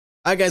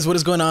Alright guys, what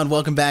is going on?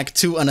 Welcome back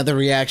to another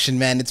reaction,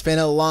 man. It's been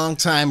a long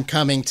time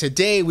coming.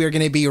 Today we're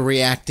going to be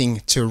reacting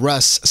to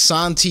Russ.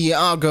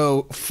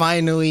 Santiago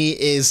finally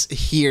is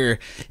here.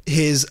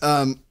 His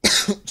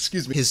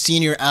excuse me, his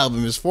senior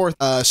album, his fourth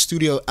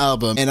studio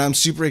album, and I'm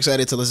super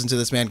excited to listen to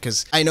this, man,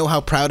 because I know how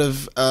proud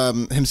of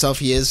himself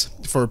he is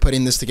for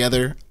putting this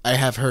together. I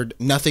have heard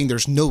nothing.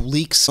 There's no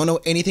leaks. Don't know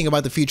anything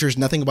about the features,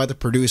 nothing about the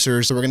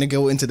producers. So we're gonna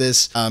go into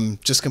this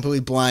just completely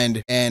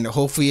blind, and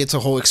hopefully it's a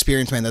whole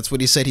experience, man. That's what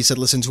he said. He said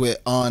listen to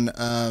it on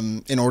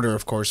in order,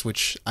 of course,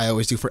 which I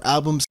always do for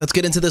albums. Let's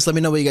get into this. Let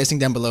me know what you guys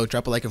think down below.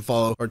 Drop a like and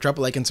follow, or drop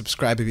a like and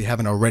subscribe if you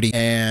haven't already.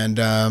 And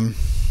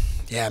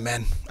yeah,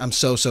 man, I'm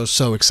so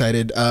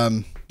excited.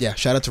 Yeah,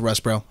 shout out to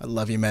Russ, bro. I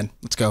love you, man.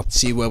 Let's go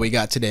see what we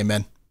got today,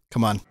 man.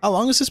 Come on. How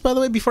long is this, by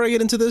the way, before I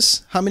get into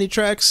this? How many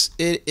tracks?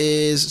 It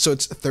is, so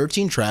it's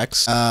 13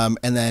 tracks, and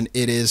then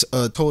it is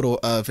a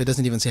total of, it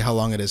doesn't even say how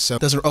long it is. So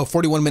it doesn't,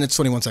 41 minutes,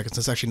 21 seconds.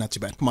 That's actually not too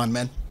bad. Come on,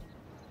 man.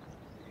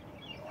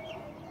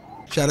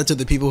 Shout out to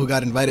the people who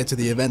got invited to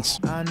the events.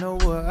 I know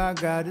what I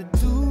gotta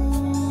do.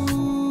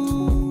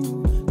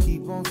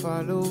 Keep on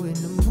following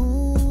the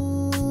moon.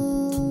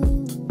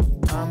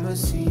 I'ma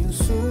see you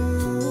soon.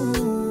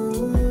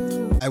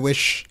 I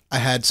wish I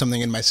had something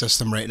in my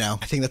system right now.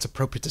 I think that's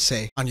appropriate to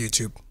say on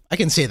YouTube. I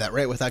can say that,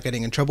 right? Without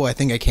getting in trouble. I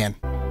think I can.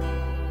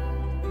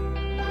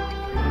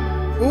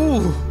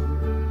 Ooh.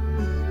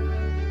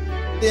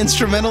 The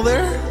instrumental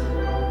there?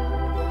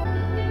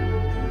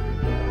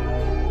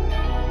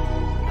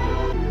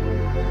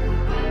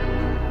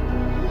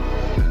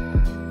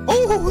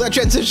 Oh, that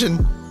transition.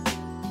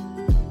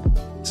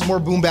 This is more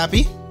boom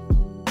bappy.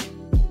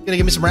 Gonna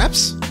give me some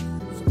raps? So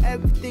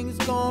everything's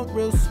going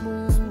real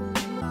smooth.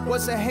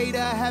 What's a hater?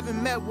 I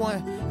haven't met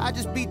one. I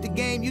just beat the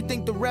game, you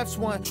think the refs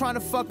won. Trying to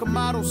fuck a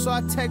model, so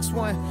I text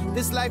one.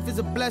 This life is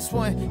a blessed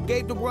one.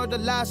 Gave the world a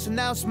lie, so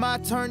now it's my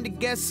turn to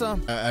get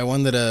some. I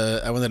wanted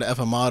to F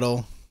a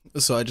model,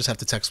 so I just have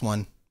to text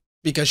one.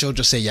 Because she'll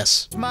just say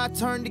yes. It's my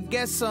turn to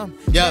get some.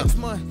 Yeah. Next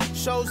month,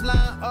 shows line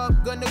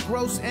up, gonna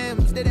gross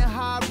M's. Didn't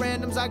hire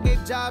randoms, I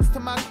gave jobs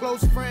to my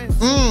close friends.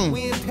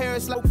 We in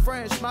Paris like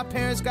French. My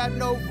parents got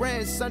no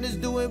rent. Son is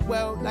doing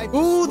well. Life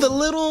ooh, the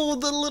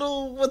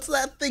little, what's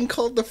that thing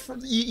called?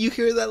 You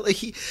hear that,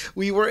 like,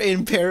 we were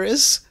in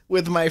Paris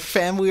with my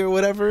family or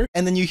whatever,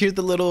 and then you hear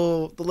the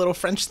little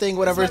French thing,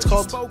 whatever it's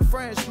called. Spoke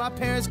French. My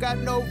parents got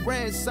no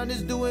rent. Son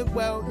is doing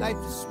well. Life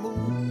is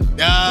smooth.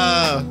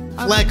 Yeah,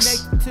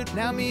 flex.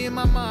 Now me and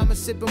my mama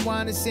sipping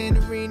wine in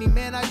Santorini.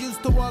 Man, I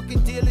used to walk in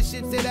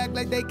dealerships that act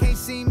like they can't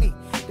see me.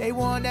 They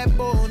want that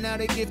bull, now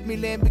they gift me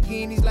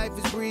Lamborghinis. Life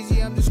is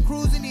breezy, I'm just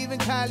cruising. Even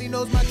Kylie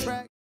knows my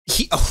track.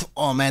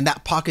 Oh man,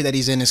 that pocket that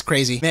he's in is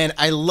crazy. Man,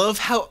 I love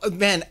how,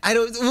 man, I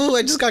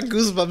just got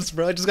goosebumps,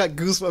 bro. I just got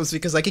goosebumps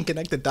because I can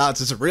connect the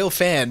dots. As a real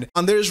fan,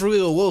 on There's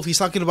Real Wolf, he's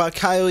talking about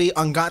Kylie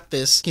on Got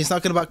This. He's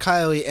talking about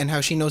Kylie and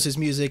how she knows his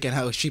music and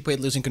how she played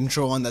Losing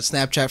Control on that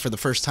Snapchat for the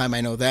first time.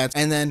 I know that.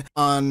 And then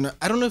on,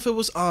 I don't know if it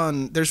was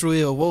on There's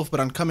Real Wolf, but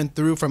on Coming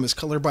Through from his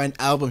Colorblind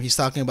album, he's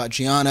talking about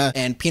Gianna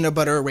and peanut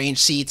butter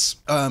arranged seats,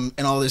 and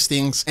all these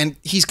things. And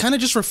he's kind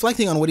of just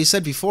reflecting on what he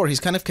said before. He's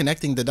kind of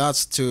connecting the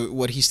dots to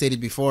what he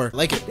stated before.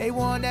 Like it. They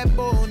want that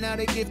bull, now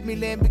they gift me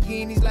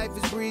Lamborghinis. Life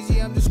is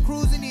breezy, I'm just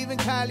cruising. Even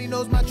Kylie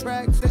knows my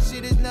tracks. That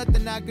shit is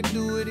nothing, I could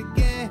do it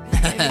again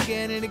and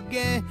again and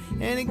again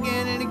and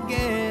again and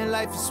again.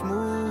 Life is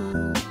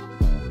smooth.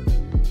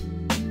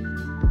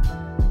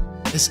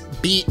 This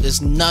beat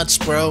is nuts,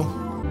 bro.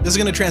 This is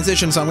gonna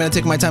transition, so I'm gonna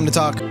take my time to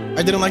talk.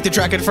 I didn't like the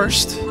track at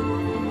first,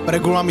 but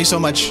it grew on me so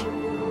much.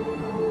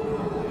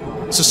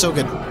 This is so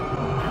good.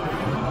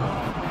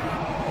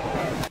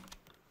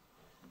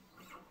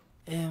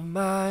 Am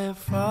I a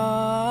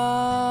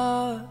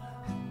fraud?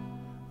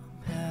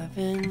 I'm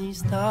having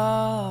these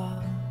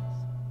thoughts.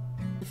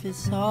 If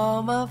it's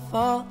all my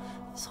fault,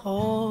 this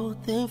whole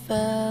thing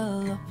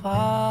fell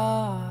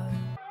apart.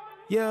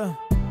 Yeah,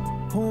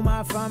 who am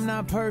I if I'm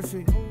not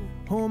perfect?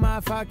 Who am I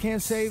if I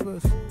can't save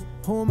us?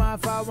 Who am I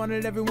if I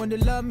wanted everyone to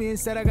love me?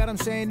 Instead I got them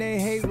saying they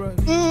hate us.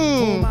 Who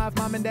am I if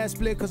mom and dad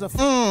split cause of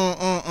Who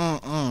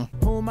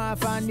am I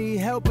if I need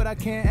help but I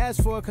can't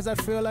ask for it cause I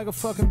feel like a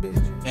fucking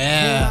bitch?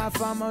 Yeah. Who am I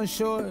if I'm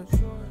unsure?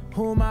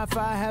 Who am I if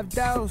I have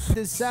doubts?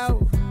 This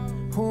out.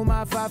 Who am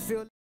I if I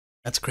feel...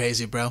 That's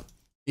crazy, bro.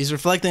 He's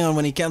reflecting on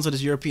when he canceled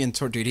his European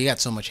tour. Dude, he got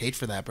so much hate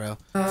for that, bro.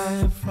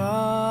 I'm a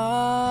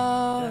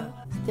fraud.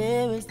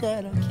 There is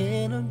that I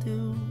can't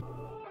undo.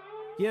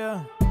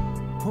 Yeah.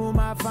 Who am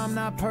I if I'm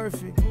not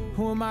perfect?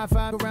 Who am I if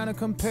I go around and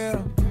compare?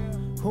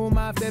 Who am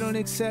I if they don't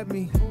accept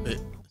me?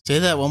 Say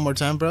that one more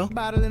time, bro.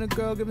 Bottling a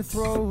girl giving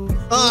throws. Who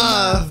am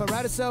I if I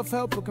write a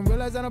self-help book and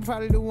realize that I'm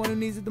probably the one who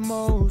needs it the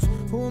most?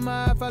 Who am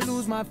I if I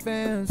lose my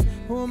fans?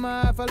 Who am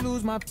I if I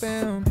lose my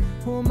fam?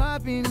 Who am I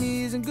if being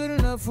me isn't good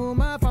enough? Who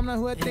am I if I'm not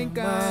who I think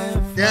I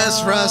am?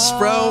 Yes, Russ,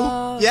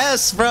 bro.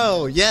 Yes,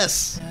 bro.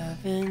 Yes.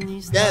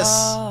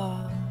 Yes.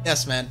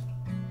 Yes, man.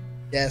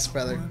 Yes,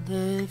 brother.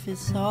 If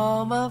it's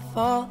all my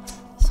fault,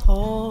 this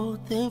whole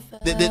thing fell.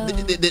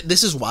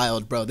 This is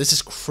wild, bro. This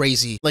is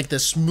crazy. Like the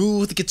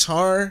smooth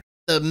guitar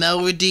the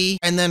melody,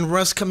 and then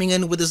Russ coming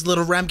in with his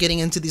little rap, getting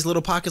into these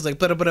little pockets like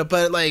but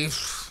like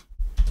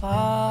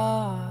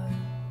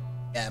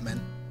yeah,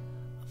 man.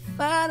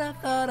 Fight I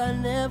thought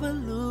I'd never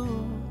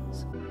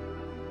lose.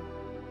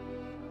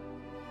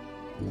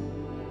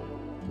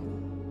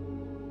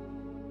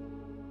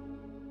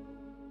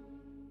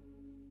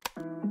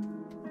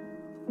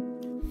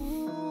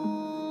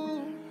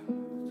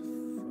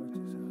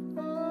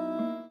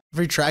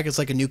 Every track is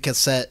like a new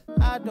cassette.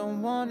 I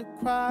don't wanna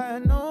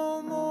cry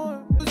no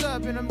more. Was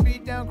up and I'm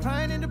beat down,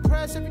 crying and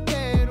depressed every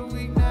day of the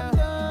week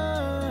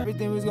now.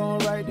 Everything was going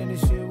right, then the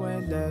shit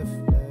went left.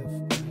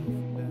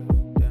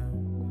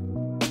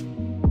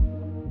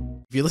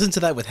 If you listen to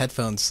that with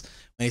headphones,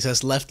 when he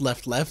says left,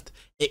 left, left,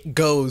 it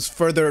goes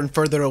further and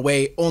further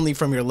away only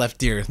from your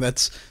left ear.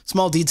 That's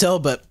small detail,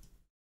 but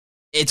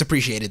it's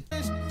appreciated.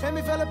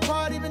 Family fell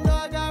apart even though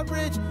I got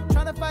rich.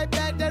 Trying to fight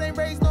back, that ain't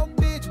raised no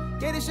bitch.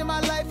 Get this in my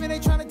life and they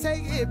trying to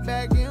take it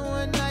back in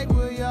one night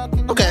where y'all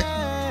can okay.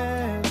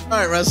 Have. All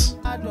right, Russ.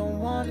 I don't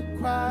want to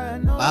cry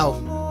no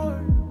more.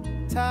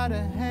 Tired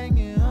of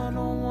hanging, I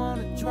don't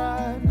want to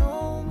try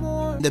no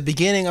more. In the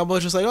beginning, I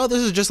was just like, oh,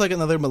 this is just like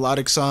another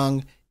melodic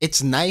song.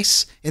 It's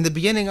nice. In the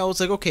beginning, I was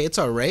like, okay, it's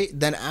all right.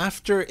 Then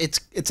after, it's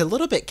a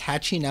little bit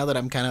catchy now that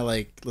I'm kind of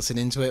like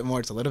listening to it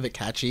more. It's a little bit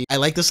catchy. I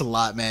like this a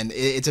lot, man.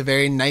 It's a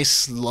very nice,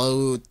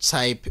 slow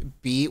type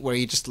beat where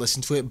you just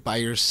listen to it by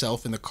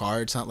yourself in the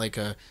car. It's not like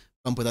a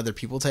bump with other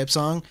people type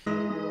song.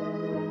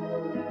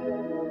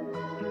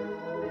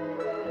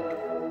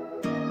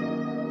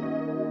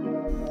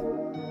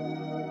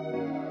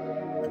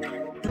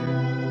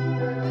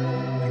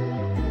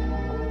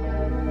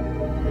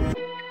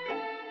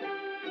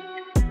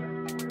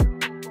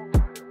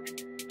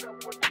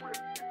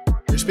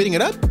 You're speeding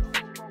it up?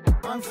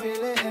 I'm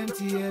feeling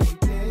empty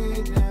every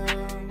day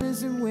now.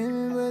 Missing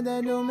women, but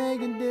that don't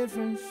make a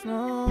difference,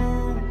 no.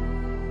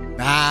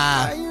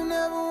 Why you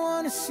never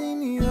wanna see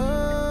me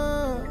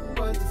up?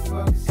 What the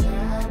fuck is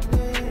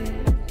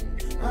happening?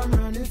 I'm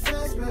running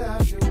fast, but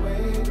I should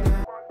wait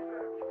now.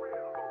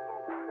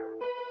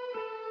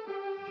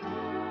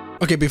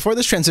 Okay, before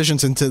this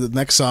transitions into the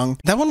next song,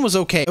 that one was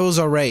okay. It was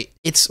all right.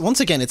 It's, once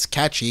again, it's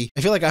catchy.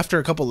 I feel like after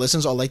a couple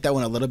listens, I'll like that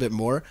one a little bit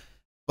more.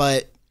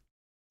 But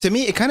to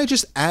me, it kind of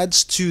just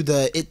adds to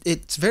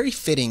it's very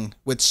fitting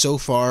with so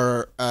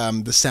far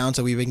the sounds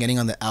that we've been getting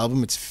on the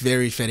album. It's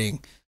very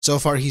fitting. So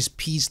far, he's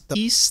pieced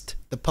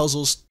the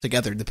puzzles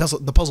together, the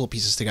puzzle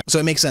pieces together. So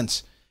it makes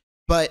sense.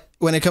 But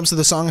when it comes to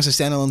the song as a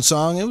standalone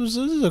song, it was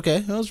okay.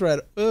 It was right.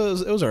 It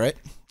was all right.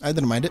 I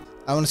didn't mind it.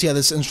 I want to see how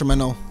this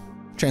instrumental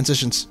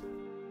transitions.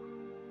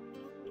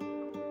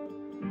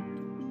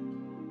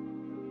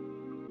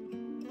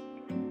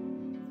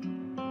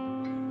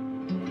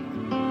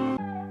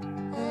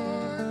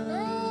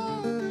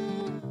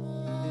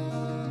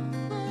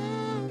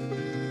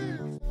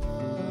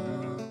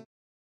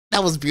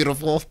 That was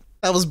beautiful.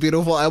 That was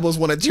beautiful. I almost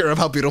want to tear up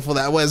how beautiful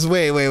that was.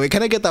 Wait.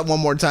 Can I get that one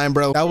more time,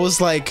 bro? That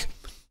was like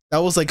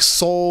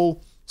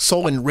soul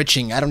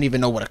enriching. I don't even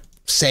know what to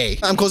say.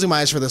 I'm closing my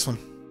eyes for this one.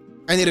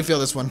 I need to feel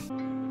this one.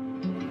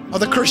 Oh,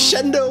 the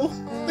crescendo.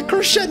 The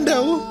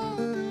crescendo.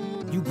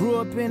 You grew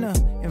up in an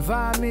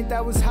environment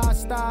that was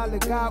hostile.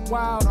 It got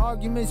wild.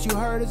 Arguments you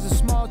heard as a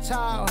small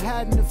child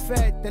had an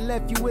effect that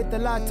left you with a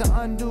lot to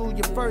undo.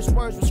 Your first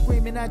words were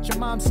screaming at your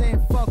mom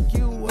saying, fuck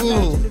you.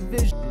 Imagine the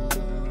vision.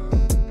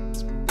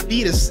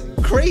 Beat is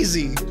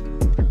crazy.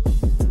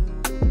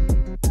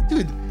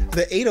 Dude,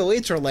 the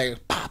 808s are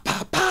like pa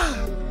pa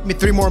pa. Give me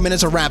 3 more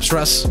minutes of raps,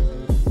 Russ.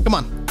 Come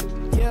on.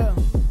 Yeah.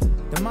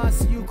 The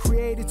monster you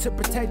created to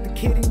protect the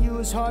kid in you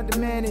is hard to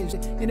manage.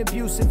 An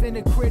abusive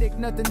inner critic,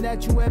 nothing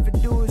that you ever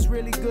do is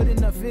really good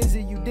enough, is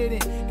it? You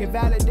didn't get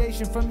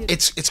validation from your...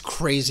 It's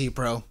crazy,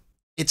 bro.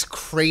 It's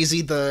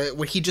crazy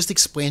what he just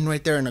explained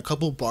right there in a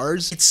couple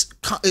bars. It's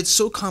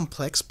so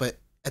complex, but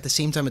at the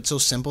same time, it's so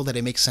simple that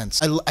it makes sense.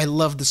 I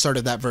love the start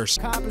of that verse.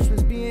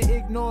 Accomplishments being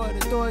ignored,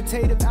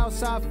 authoritative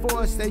outside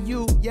force that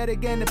you, yet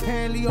again,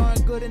 apparently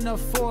aren't good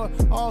enough for.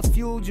 All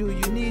fueled you.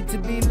 You need to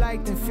be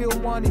liked and feel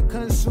wanted,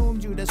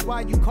 consumed you. That's why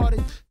you caught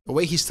it. The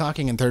way he's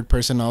talking in third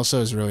person also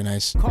is really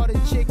nice. Caught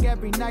a chick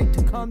every night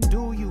to come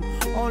do you,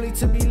 only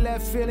to be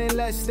left feeling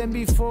less than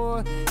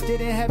before.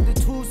 Didn't have the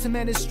tools to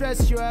manage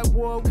stress. You're at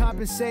war,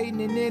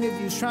 compensating in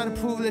interviews, trying to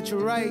prove that you're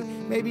right.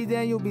 Maybe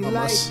then you'll be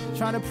Almost. light,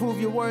 trying to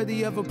prove you're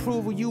worthy of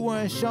approval you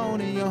weren't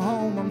shown in your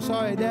home. I'm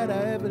sorry that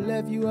I ever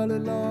left you all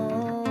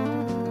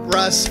alone.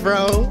 Russ,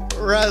 bro.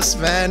 Russ,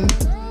 man.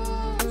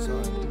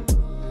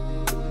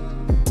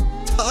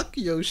 Talk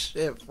your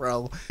shit,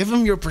 bro. Give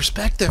him your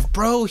perspective,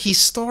 bro. He's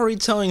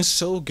storytelling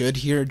so good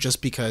here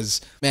just because,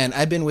 man,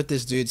 I've been with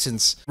this dude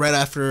since right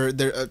after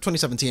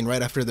 2017,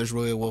 right after There's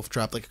Really a Wolf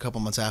dropped, like a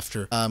couple months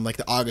after, like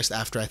the August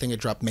after. I think it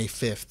dropped May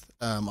 5th.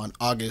 On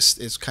August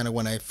is kind of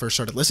when I first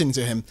started listening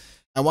to him.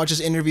 I watched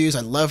his interviews.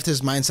 I loved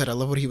his mindset. I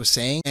love what he was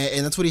saying.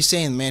 And that's what he's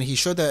saying, man. He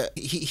showed that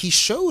he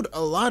showed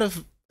a lot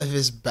of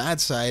his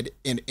bad side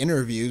in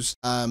interviews.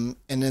 And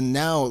then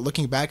now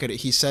looking back at it,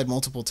 he said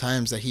multiple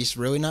times that he's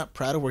really not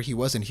proud of where he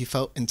was and he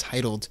felt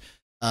entitled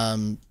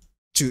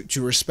to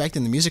to respect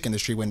in the music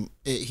industry when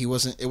it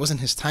wasn't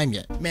his time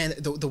yet. Man,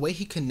 the way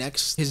he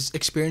connects his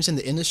experience in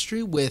the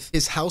industry with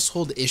his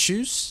household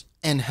issues,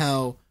 and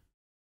how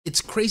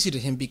it's crazy to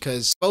him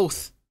because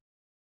both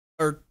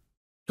are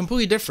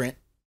completely different,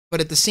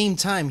 but at the same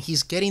time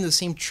he's getting the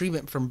same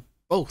treatment from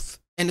both.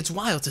 And it's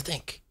wild to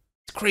think.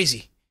 It's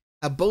crazy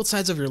how both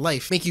sides of your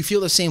life make you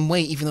feel the same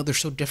way even though they're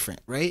so different,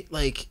 right?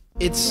 Like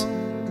it's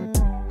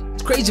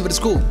crazy, but it's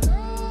cool.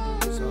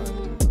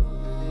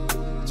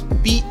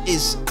 Beat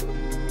is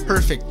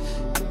perfect.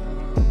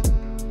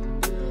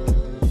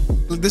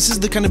 This is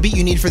the kind of beat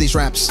you need for these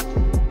raps.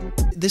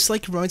 This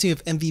like reminds me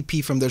of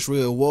MVP from There's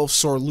Real Wolf,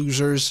 Sore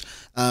Losers.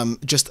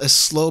 Just a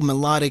slow,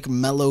 melodic,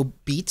 mellow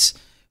beat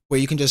where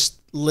you can just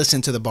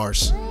listen to the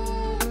bars.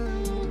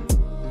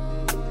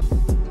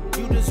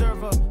 You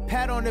deserve a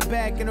pat on the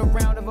back and a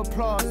round of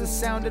applause. The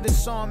sound of the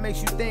song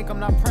makes you think I'm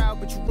not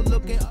proud, but you were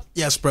looking up.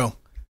 Yes, bro.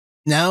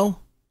 Now,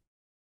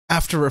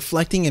 after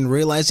reflecting and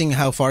realizing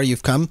how far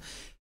you've come,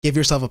 give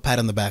yourself a pat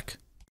on the back.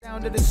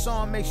 Sound of the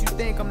song makes you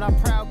think I'm not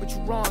proud, but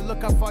you're wrong.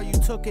 Look how far you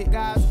took it.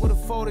 Guys would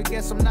have folded,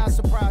 guess I'm not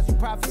surprised. You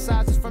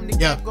prophesized this from the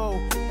get-go.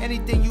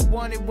 Anything you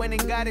wanted, went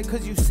and got it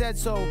cause you said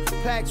so.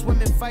 Plaques,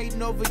 women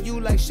fighting over you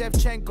like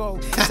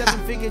Shevchenko.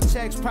 7-figure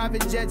checks,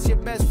 private jets, your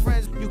best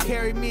friends. You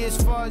carried me as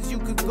far as you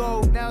could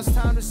go. Now it's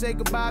time to say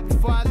goodbye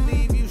before I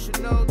leave. You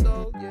should know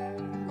though, yeah.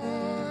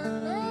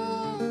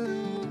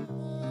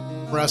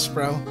 Russ,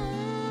 bro.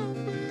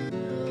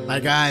 My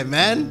guy,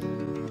 man.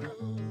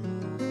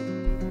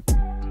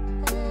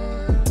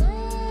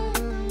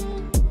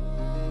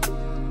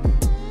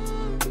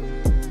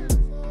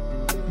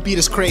 Beat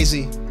is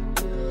crazy.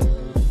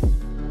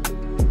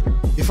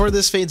 Before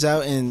this fades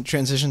out and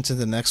transition to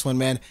the next one,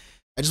 man,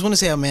 I just want to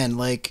say, oh man,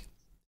 like,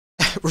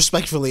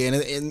 respectfully,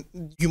 and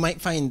you might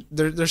find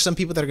there's some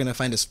people that are gonna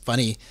find this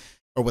funny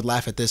or would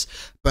laugh at this,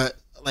 but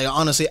like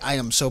honestly, I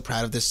am so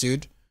proud of this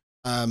dude.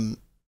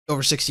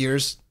 Over 6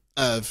 years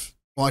of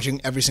watching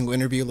every single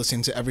interview,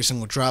 listening to every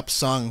single drop,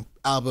 song,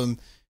 album,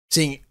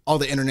 seeing all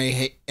the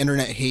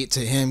internet hate to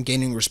him,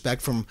 gaining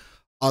respect from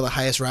all the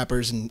highest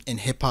rappers and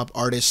hip hop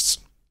artists,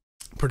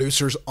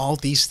 producers, all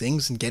these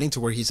things, and getting to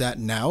where he's at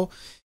now.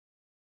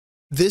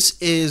 This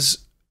is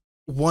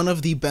one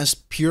of the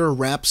best pure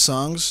rap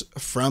songs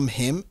from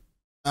him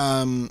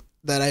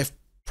that I've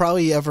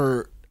probably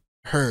ever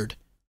heard.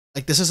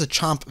 Like, this is a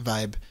Chomp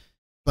vibe,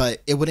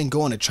 but it wouldn't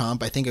go on a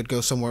Chomp. I think it'd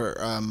go somewhere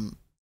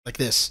like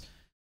this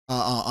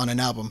on an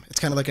album.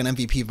 It's kind of like an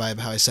MVP vibe,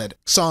 how I said.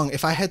 Song,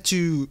 if I had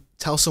to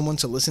tell someone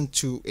to listen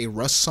to a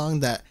Russ song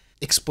that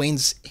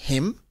explains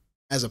him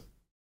as a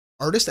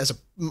artist, as a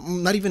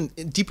not even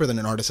deeper than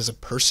an artist, as a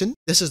person,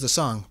 this is the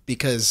song,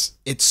 because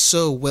it's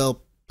so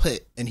well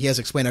put and he has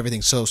explained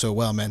everything so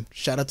well, man.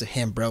 Shout out to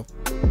him, bro.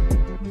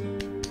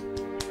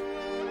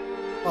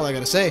 All I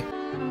gotta say.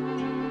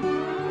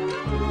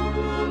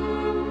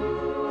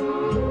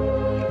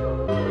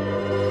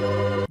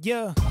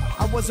 Yeah,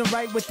 I wasn't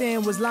right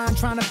within, was lying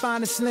trying to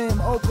find a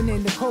slim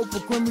opening to cope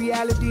with grim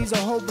realities of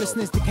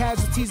hopelessness. The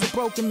casualties of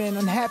broken men,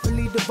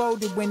 unhappily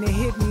devoted. When they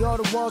hit me, all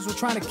the walls were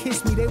trying to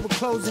kiss me, they were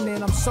closing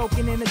in. I'm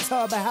soaking in the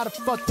tub, how the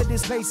fuck did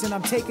this place? And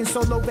I'm taking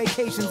solo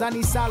vacations, I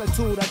need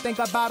solitude. I think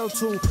I bottle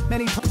too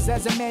many times.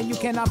 As a man, you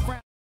cannot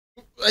frown.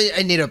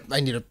 I need a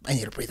breather.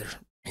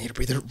 I need a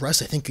breather.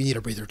 Russ, I think you need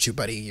a breather too,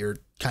 buddy. You're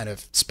kind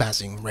of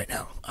spazzing right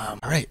now. All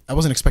right, I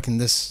wasn't expecting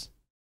this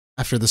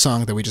after the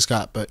song that we just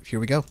got, but here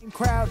we go.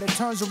 Crowd that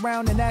turns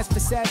around and asks for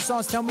sad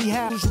songs, tell me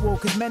how usual,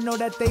 cause men know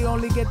that they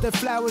only get the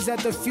flowers at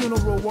the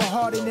funeral. We're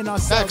hardening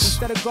ourselves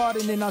instead of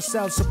gardening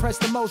ourselves.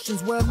 Suppressed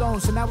emotions, we're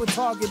alone, so now we're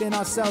targeting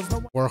ourselves.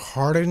 We're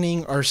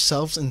hardening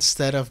ourselves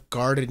instead of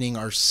gardening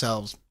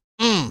ourselves.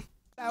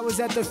 Flowers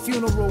at the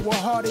funeral, we're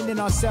hardening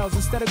ourselves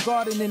instead of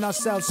gardening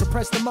ourselves.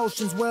 Suppressed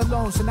emotions, we're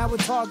alone, so now we're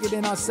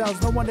targeting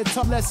ourselves. No one to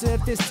talk lesser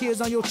if there's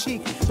tears on your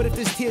cheek, but if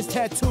there's tears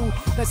tattooed,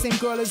 that same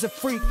girl is a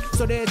freak,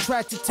 so they're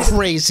attracted to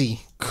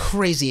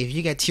crazy. If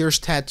you get tears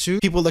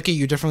tattooed, people look at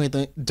you differently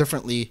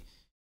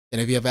than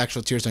if you have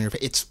actual tears on your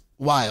face. It's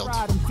wild.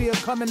 And fear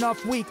coming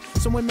off weak.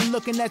 Some women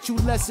looking at you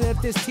lesser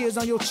if there's tears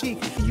on your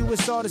cheek. You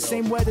it's all the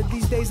same weather.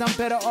 These days I'm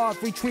better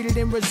off, retreated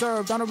and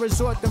reserved on a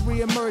resort, then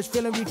reemerge,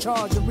 feeling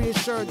recharged and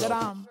reassured that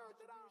I'm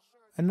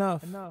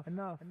enough.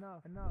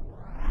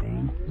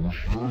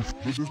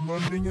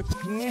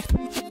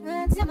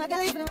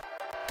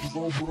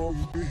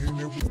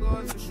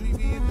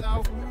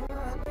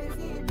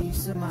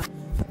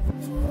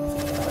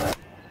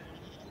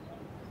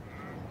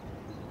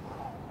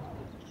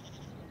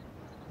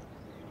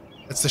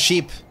 That's the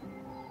sheep.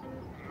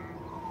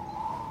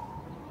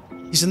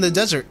 He's in the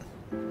desert.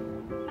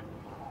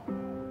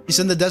 He's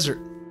in the desert.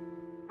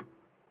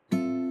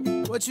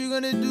 What you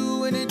gonna do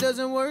when it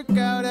doesn't work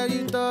out how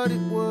you thought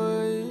it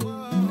would?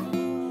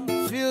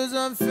 Feels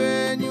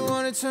unfair and you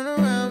wanna turn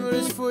around, but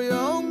it's for your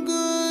own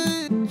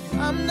good.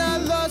 I'm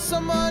not lost,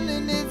 I'm on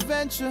an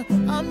adventure.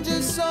 I'm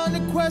just on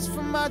a quest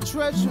for my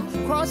treasure.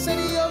 Cross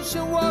any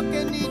ocean, walk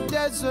any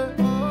desert.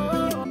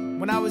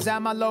 When I was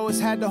at my lowest,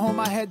 had to hold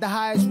my head the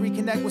highest,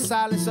 reconnect with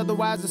silence,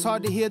 otherwise it's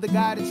hard to hear the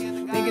guidance.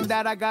 Thinking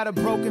that I got a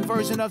broken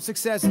version of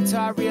success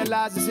until I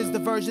realize this is the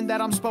version that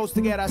I'm supposed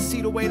to get. I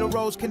see the way the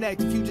roads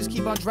connect. If you just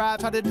keep on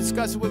driving, try to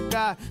discuss it with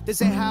God.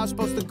 This ain't how it's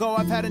supposed to go.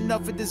 I've had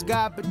enough of this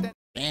guy, but then...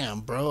 Damn,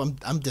 bro,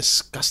 I'm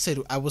disgusted.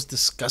 I was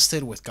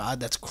disgusted with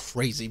God. That's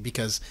crazy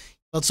because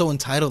he felt so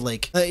entitled.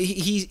 Like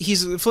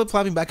he's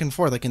flip-flopping back and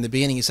forth. Like in the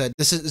beginning, he said,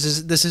 "This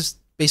is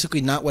basically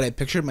not what I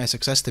pictured my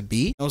success to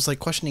be." I was like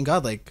questioning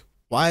God, like,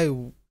 why?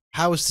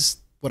 How is this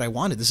what I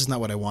wanted? This is not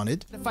what I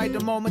wanted. Fight the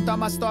moment, thought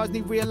my stars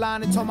need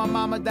realigning. Told my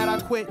mama that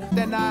I quit.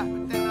 Then I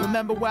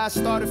remember where I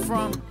started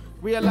from.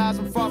 Realize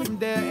I'm far from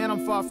there and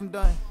I'm far from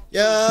done.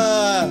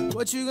 Yeah.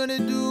 What you gonna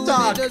do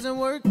when it doesn't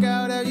work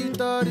out how you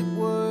thought it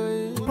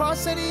would?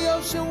 Cross any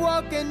ocean,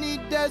 walk any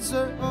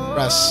desert.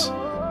 Russ,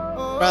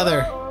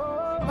 brother.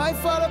 Might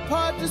fall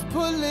apart, just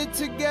pull it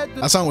together.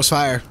 That song was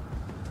fire.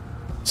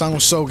 That song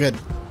was so good.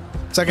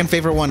 Second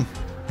favorite one.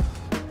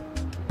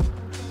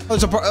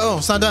 Oh,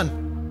 it's not done.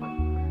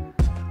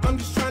 I'm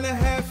just trying to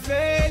have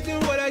faith in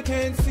what I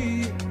can't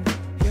see.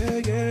 Yeah,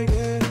 yeah,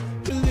 yeah.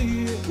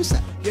 Believe it. Who's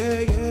that?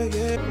 Yeah, yeah,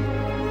 yeah.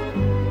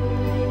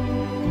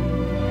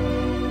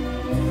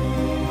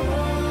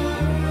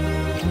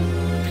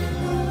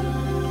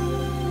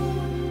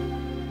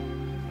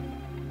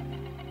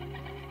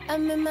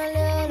 I'm in my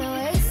little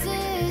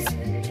oasis.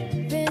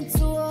 Been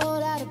to a whole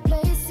lot of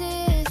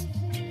places.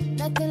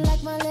 Nothing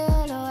like my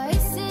little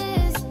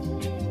oasis.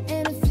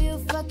 And I feel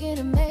fucking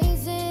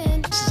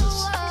amazing.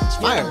 It's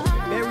fire.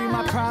 Bury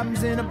my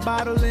problems in a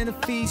bottle in a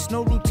feast.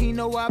 No routine,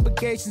 no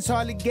obligations,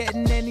 hardly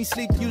getting any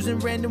sleep. Using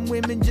random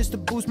women just to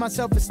boost my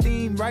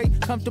self-esteem, right?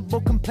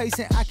 Comfortable,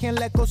 complacent, I can't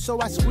let go, so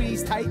I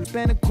squeeze tight.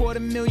 Spend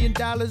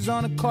 $250,000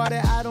 on a car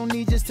that I don't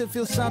need just to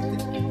feel something.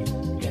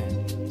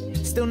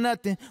 Still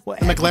nothing. Well,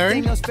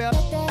 McLaren?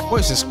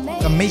 Voice is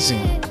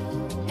amazing.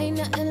 Ain't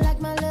nothing like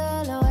my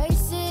little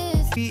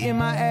oasis. Feet in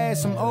my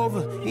ass, I'm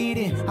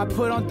overeating. I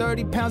put on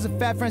 30 pounds of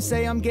fat, friends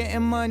say I'm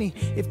getting money.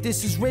 If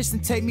this is rich, then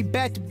take me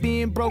back to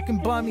being broken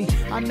bummy.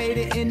 I made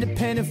it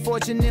independent,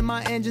 fortune in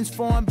my engine's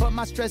form, but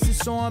my stress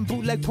is on.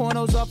 Bootleg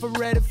pornos off of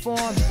Reddit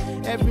form.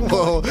 Every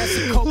Whoa.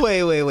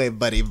 Wait,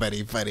 buddy.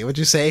 What'd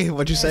you say?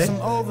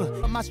 I'm over,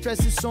 but my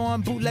stress is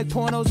on. Bootleg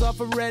pornos off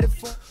of Reddit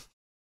form.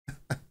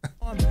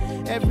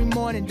 Every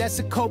morning, that's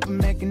a coping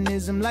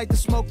mechanism, like the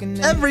smoking.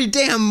 Every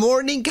damn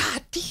morning,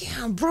 god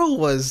damn, bro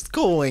was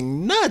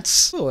going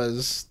nuts. It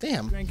was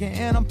damn. Drinking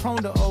and I'm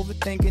prone to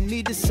overthinking,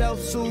 need to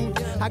self-soothe.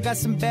 I got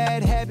some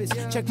bad habits.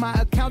 Check my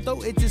account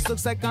though, it just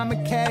looks like I'm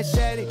a cash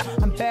addict.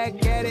 I'm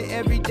back at it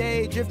every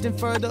day, drifting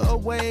further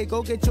away.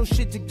 Go get your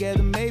shit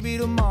together, maybe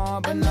tomorrow,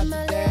 but not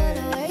today.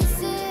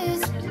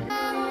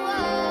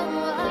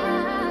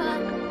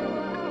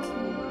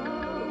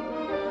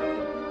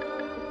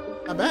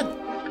 Not bad.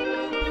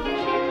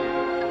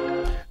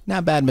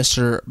 Not bad,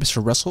 Mr.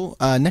 Russell.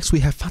 Next we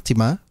have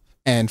Fatima,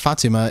 and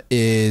Fatima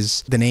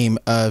is the name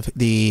of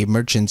the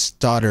merchant's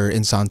daughter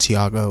in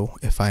Santiago,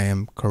 if I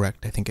am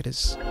correct. I think it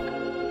is.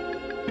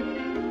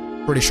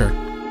 Pretty sure.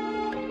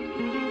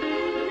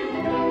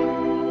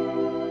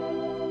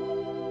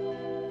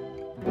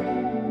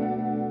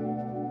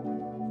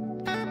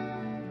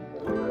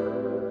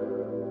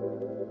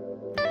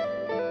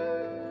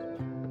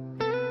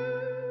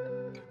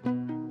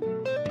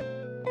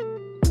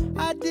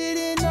 I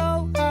didn't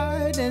know,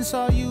 I then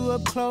saw you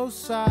up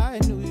close. I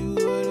knew you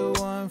were the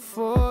one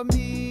for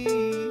me.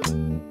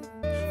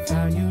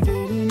 Now you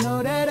didn't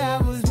know that I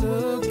was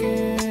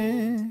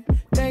looking.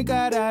 Thank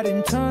God I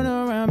didn't turn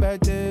around back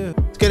there.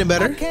 It's getting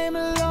better. I came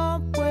a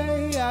long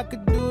way, I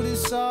could do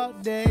this all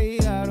day.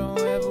 I don't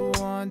ever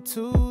want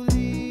to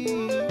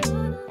leave.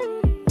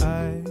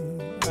 I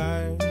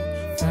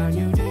found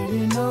you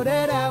didn't know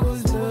that I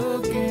was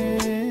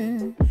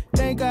looking.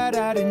 Thank God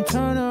I didn't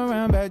turn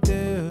around back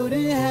there. You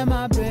didn't have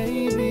my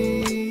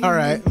baby. All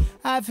right.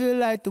 I feel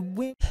like the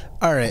wind.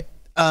 All right.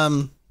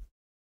 I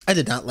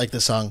did not like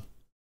this song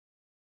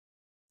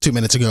 2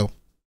 minutes ago,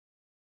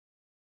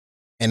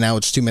 and now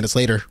it's 2 minutes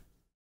later,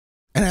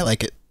 and I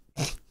like it.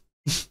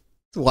 It's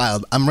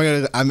wild. I'm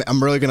really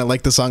gonna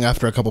like the song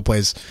after a couple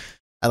plays.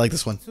 I like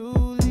this one.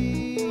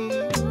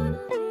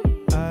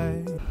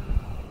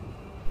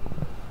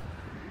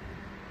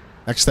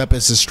 Next up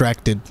is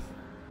Distracted.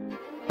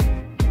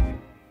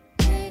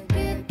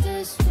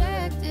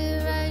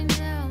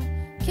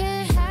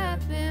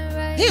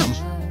 Damn.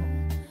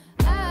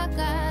 I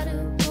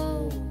gotta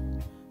go.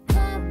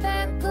 Come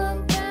back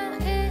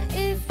around, and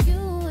if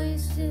you ain't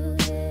still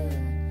there,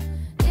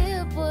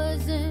 it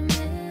wasn't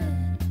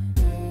meant.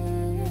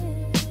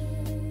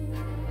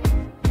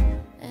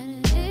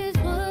 And it is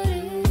what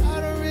it is.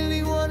 I don't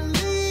really wanna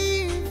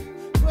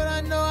leave, but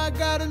I know I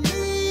gotta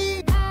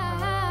leave.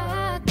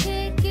 I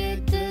can't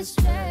get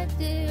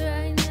distracted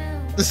right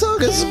now. The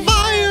song is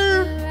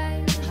fire.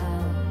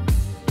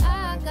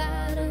 I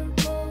gotta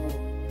go.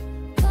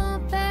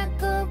 Come back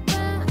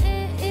around,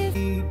 and if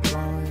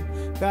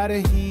Gotta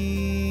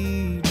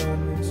heed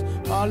moments.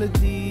 All of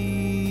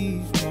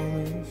these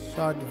moments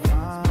are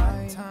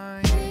divine.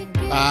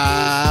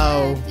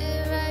 Wow.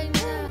 right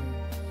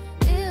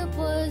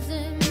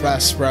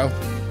Russ, bro.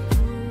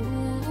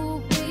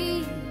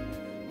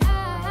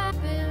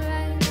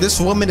 This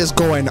woman is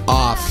going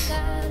off.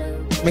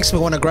 Makes me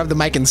want to grab the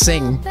mic and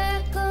sing.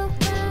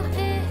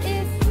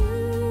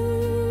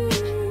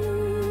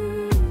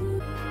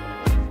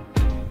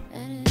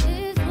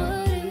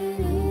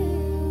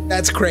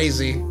 That's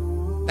crazy.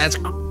 That's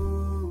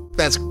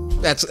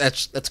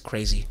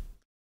crazy.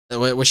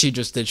 What she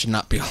just did should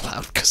not be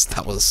allowed, because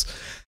that was,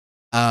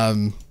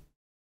 yeah,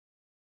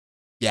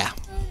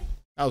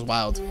 that was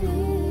wild.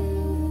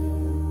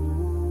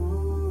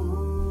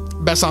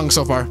 Best song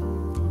so far.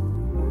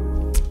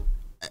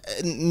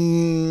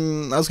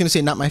 I was gonna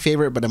say not my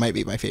favorite, but it might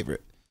be my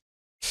favorite.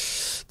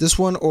 This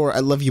one or I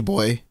Love You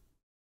Boy,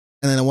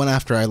 and then the one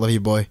after I Love You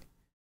Boy.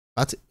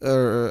 I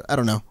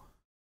don't know.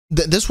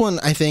 This one,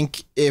 I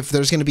think, if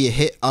there's gonna be a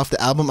hit off the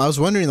album, I was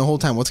wondering the whole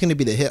time what's gonna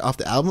be the hit off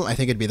the album. I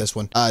think it'd be this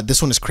one.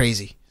 This one is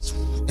crazy. It's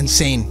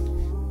insane.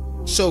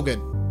 So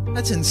good.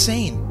 That's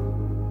insane.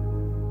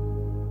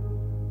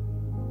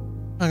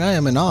 Like, I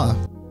am in awe.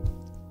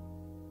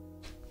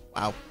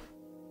 Wow.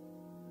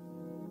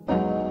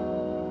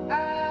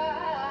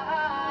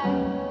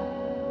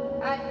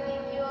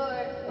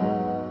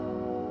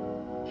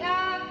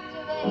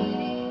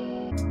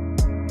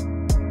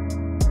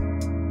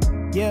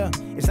 Yeah,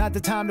 it's not the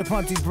time to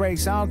pump these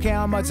brakes. I don't care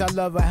how much I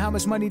love her, how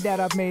much money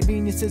that I've made.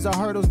 Leniences are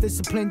hurdles,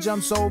 discipline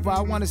jumps over.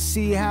 I wanna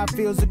see how it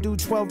feels to do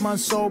 12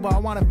 months sober. I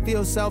wanna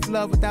feel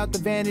self-love without the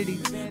vanity.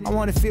 I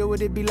wanna feel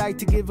what it'd be like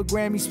to give a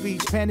Grammy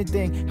speech. Pen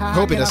thing, how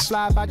high can I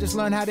fly if I just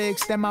learn how to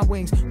extend my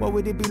wings? What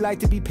would it be like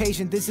to be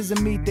patient? This is a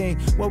me thing.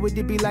 What would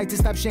it be like to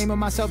stop shaming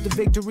myself to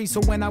victory,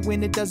 so when I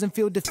win it doesn't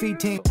feel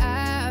defeating?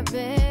 I've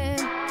been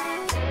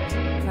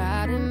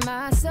priding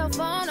myself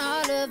on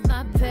all of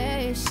my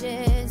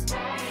patience,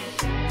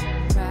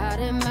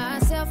 priding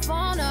myself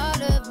on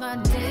all of my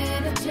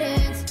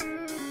diligence.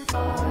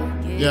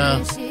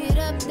 Yeah. Shit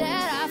up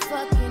that I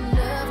fucking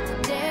love to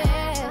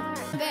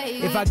death,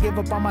 baby. If I give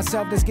up on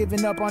myself, that's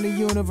giving up on the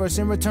universe.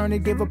 In return,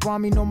 it give up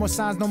on me. No more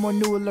signs, no more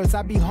new alerts.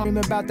 I be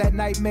dreaming about that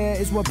nightmare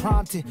is what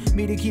prompted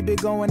me to keep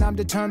it going. I'm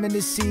determined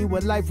to see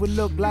what life would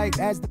look like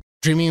as the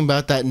Dreaming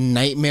about that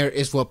nightmare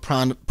is what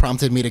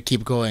prompted me to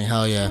keep going.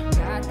 Hell yeah.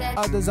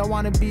 others. I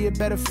wanna be a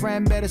better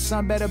friend, better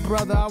son, better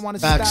brother. I wanna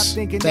Facts. stop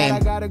thinking Same.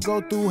 that I gotta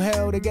go through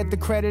hell to get the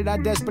credit I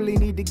desperately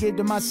need to give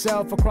to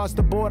myself. Across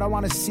the board, I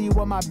wanna see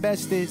what my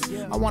best is.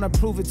 I wanna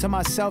prove it to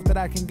myself that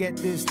I can get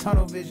this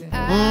tunnel vision. For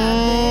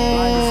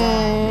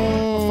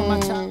my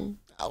child,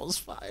 I was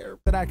fire.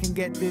 that I can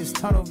get this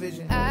tunnel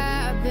vision.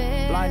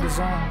 Blinders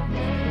on.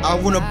 I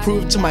want to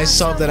prove to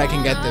myself that I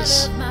can get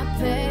this. My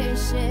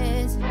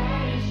patience,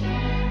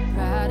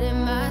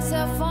 priding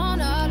myself on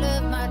all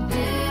of my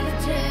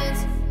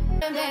diligence,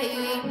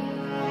 baby.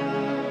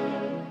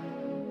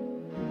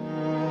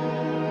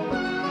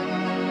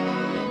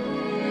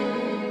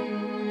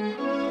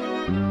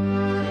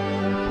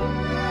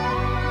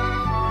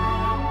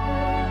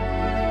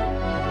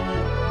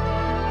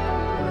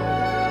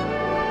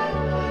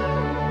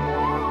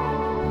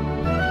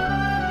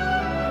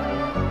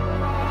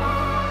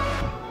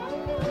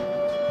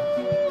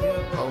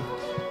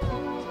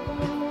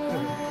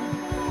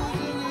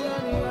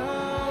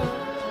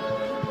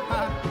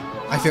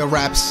 I feel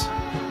raps.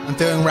 I'm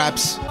feeling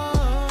raps.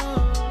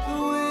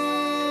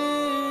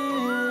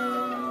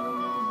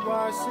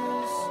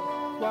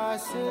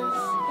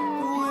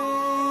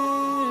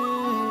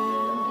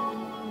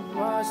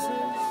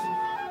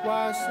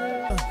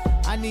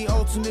 I need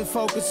ultimate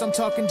focus, I'm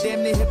talking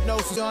damn near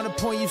hypnosis. On the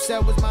point you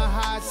said was my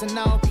highest, and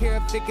I don't care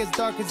if it gets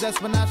dark, cause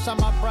that's when I shine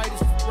my brightest.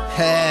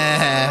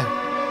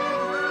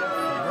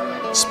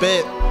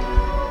 Spit.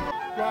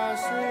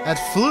 That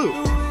flute.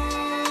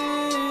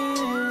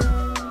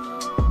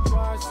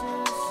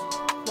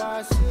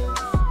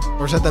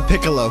 Or is that the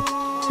piccolo?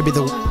 Could be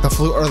the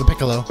flute or the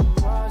piccolo.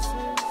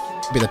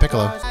 Could be the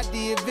piccolo.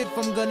 Idea of if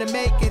I'm gonna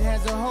make it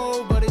has a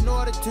hole, but in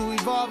order to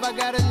evolve, I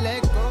gotta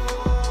let go.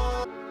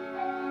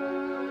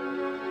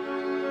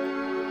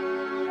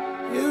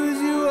 It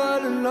was you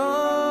all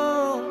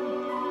along.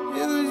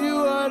 It was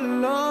you all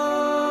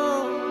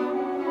along.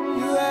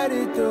 You had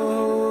it the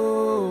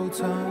whole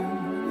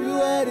time. You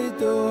had it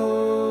the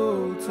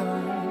whole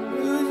time.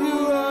 It was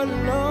you all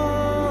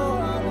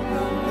along.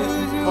 It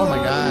was you Oh my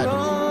God.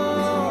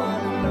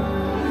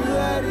 You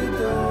had it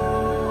the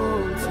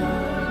whole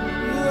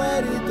time. You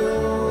had it the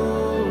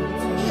whole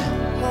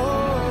time. Oh.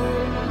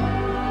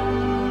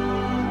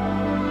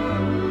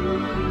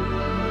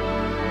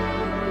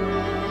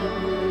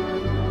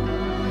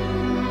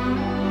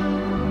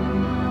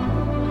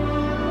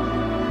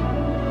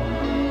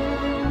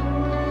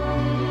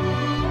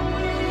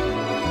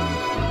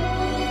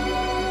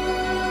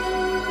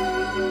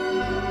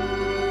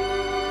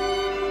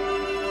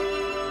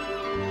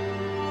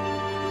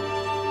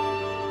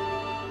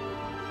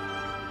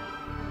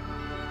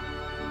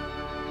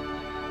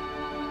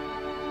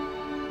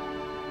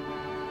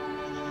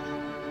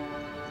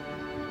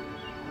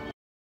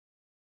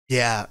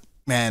 Yeah,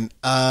 man.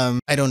 I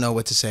don't know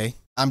what to say.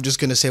 I'm just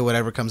gonna say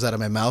whatever comes out of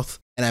my mouth,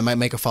 and I might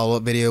make a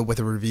follow-up video with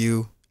a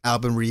review,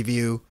 album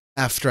review,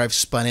 after I've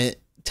spun it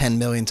 10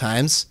 million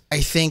times.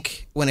 I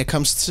think when it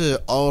comes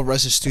to all of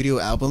Russ's studio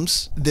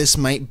albums, this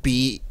might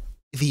be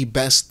the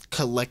best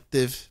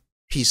collective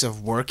piece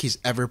of work he's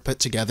ever put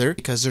together,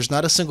 because there's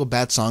not a single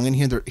bad song in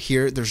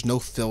here. There's no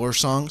filler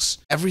songs.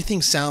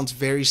 Everything sounds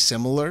very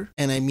similar,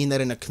 and I mean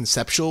that in a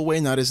conceptual way,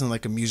 not as in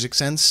like a music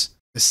sense.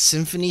 The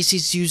symphonies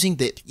he's using,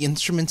 the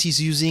instruments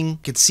he's using,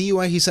 could see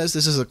why he says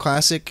this is a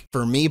classic.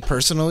 For me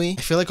personally,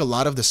 I feel like a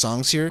lot of the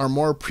songs here are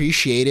more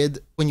appreciated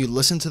when you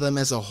listen to them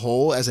as a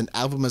whole, as an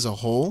album as a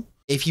whole.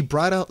 If he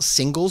brought out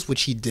singles,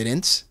 which he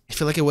didn't, I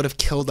feel like it would have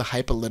killed the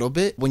hype a little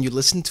bit. When you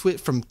listen to it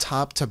from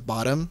top to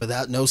bottom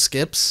without no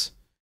skips,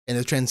 and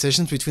the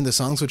transitions between the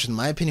songs, which in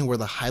my opinion were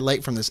the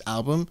highlight from this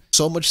album.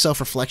 So much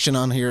self-reflection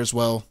on here as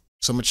well.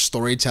 So much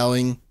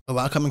storytelling, a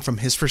lot coming from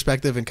his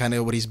perspective and kind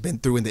of what he's been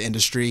through in the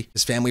industry,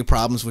 his family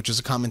problems, which is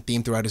a common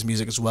theme throughout his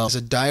music as well. As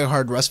a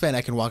diehard Russ fan,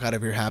 I can walk out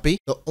of here happy.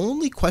 The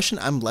only question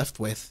I'm left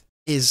with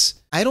is,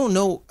 I don't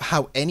know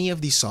how any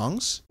of these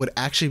songs would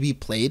actually be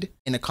played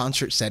in a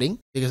concert setting,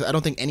 because I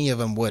don't think any of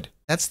them would.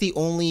 That's the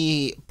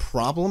only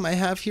problem I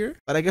have here.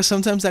 But I guess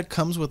sometimes that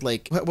comes with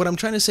like, what I'm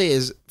trying to say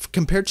is,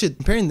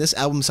 comparing this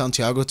album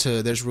Santiago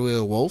to There's Really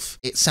a Wolf,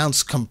 it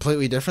sounds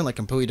completely different, like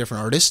completely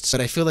different artists.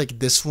 But I feel like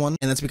this one,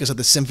 and that's because of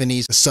the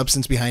symphonies, the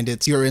substance behind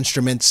it, your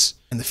instruments,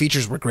 and the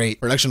features were great.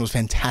 Production was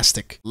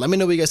fantastic. Let me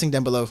know what you guys think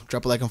down below.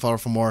 Drop a like and follow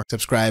for more.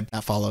 Subscribe,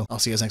 not follow. I'll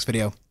see you guys next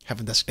video. Have a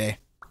fantastic day.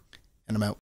 And I'm out.